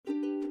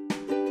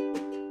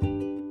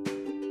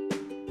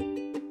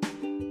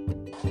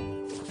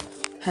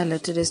Hello,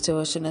 today's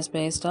devotion is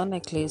based on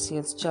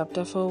Ecclesiastes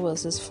chapter 4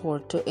 verses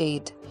 4 to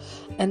 8.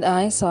 And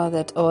I saw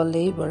that all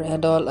labor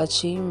and all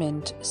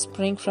achievement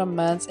spring from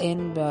man's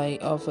envy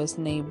of his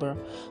neighbor.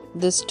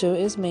 This too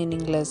is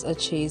meaningless, a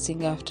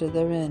chasing after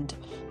the wind.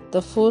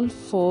 The fool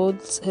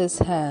folds his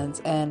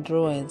hands and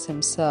ruins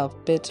himself.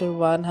 Better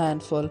one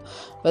handful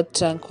with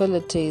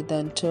tranquility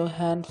than two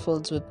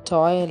handfuls with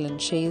toil and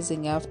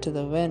chasing after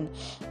the wind.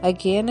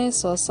 Again I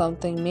saw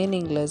something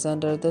meaningless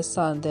under the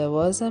sun. There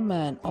was a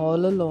man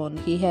all alone.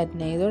 He had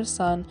neither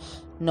son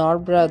nor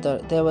brother.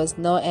 There was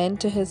no end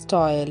to his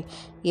toil,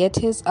 yet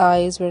his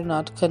eyes were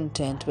not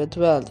content with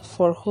wealth.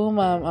 For whom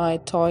am I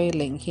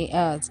toiling? He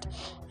asked,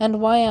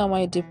 and why am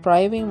I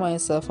depriving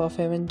myself of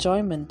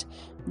enjoyment?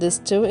 This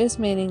too is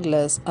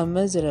meaningless, a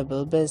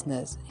miserable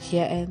business.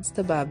 Here ends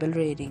the Bible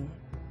reading.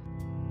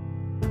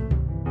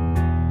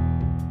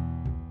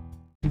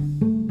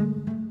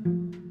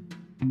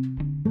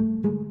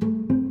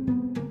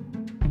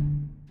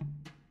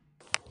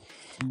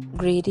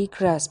 Greedy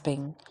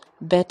grasping.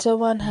 Better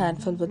one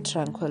handful with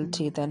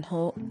tranquility than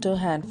two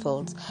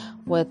handfuls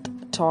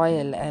with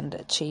toil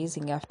and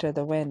chasing after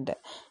the wind.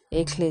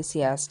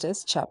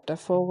 Ecclesiastes chapter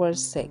 4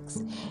 verse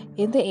 6.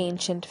 In the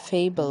ancient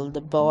fable,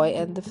 The Boy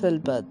and the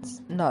Filberts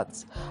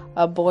Nuts,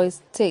 a boy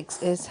sticks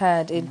his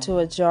hand into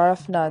a jar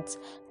of nuts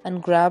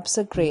and grabs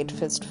a great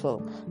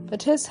fistful,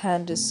 but his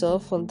hand is so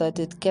full that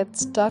it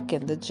gets stuck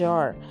in the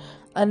jar.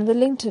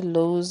 Unwilling to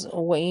lose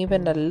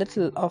even a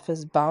little of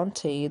his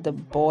bounty, the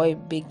boy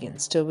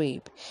begins to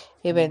weep.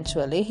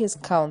 Eventually, he is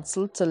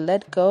counseled to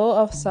let go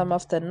of some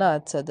of the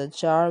nuts, or the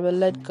jar will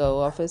let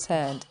go of his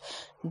hand.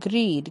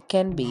 Greed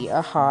can be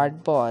a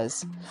hard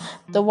boss.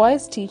 The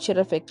wise teacher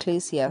of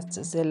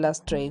Ecclesiastes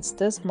illustrates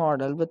this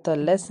model with a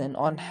lesson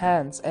on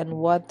hands and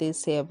what they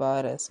say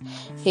about us.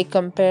 He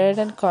compared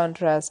and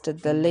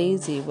contrasted the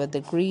lazy with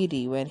the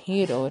greedy when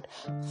he wrote,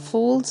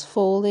 "Fools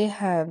fold their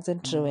hands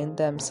and ruin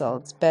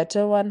themselves.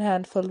 Better one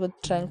handful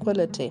with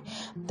tranquility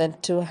than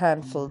two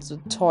handfuls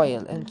with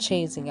toil and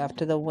chasing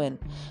after the wind."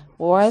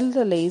 While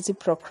the lazy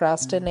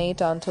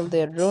procrastinate until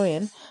their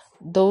ruin,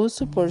 those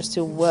who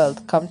pursue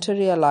wealth come to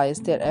realize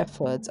their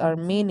efforts are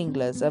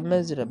meaningless, a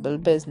miserable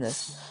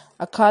business.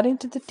 According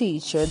to the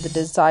teacher, the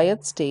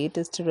desired state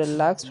is to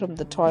relax from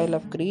the toil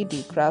of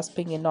greedy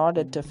grasping in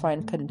order to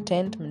find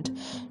contentment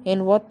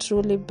in what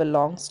truly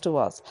belongs to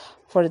us,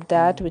 for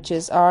that which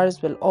is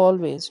ours will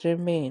always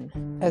remain.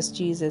 As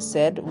Jesus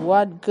said,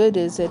 "What good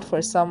is it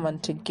for someone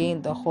to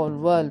gain the whole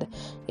world,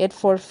 yet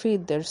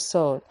forfeit their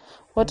soul?"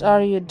 What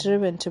are you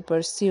driven to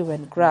pursue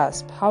and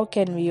grasp? How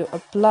can you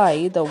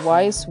apply the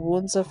wise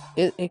wounds of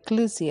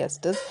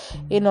Ecclesiastes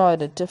in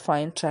order to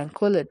find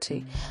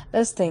tranquility?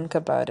 Let's think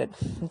about it.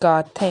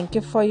 God, thank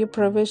you for your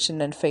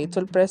provision and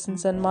faithful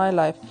presence in my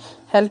life.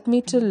 Help me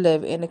to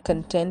live in a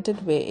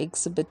contented way,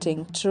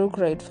 exhibiting true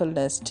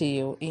gratefulness to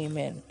you.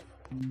 Amen.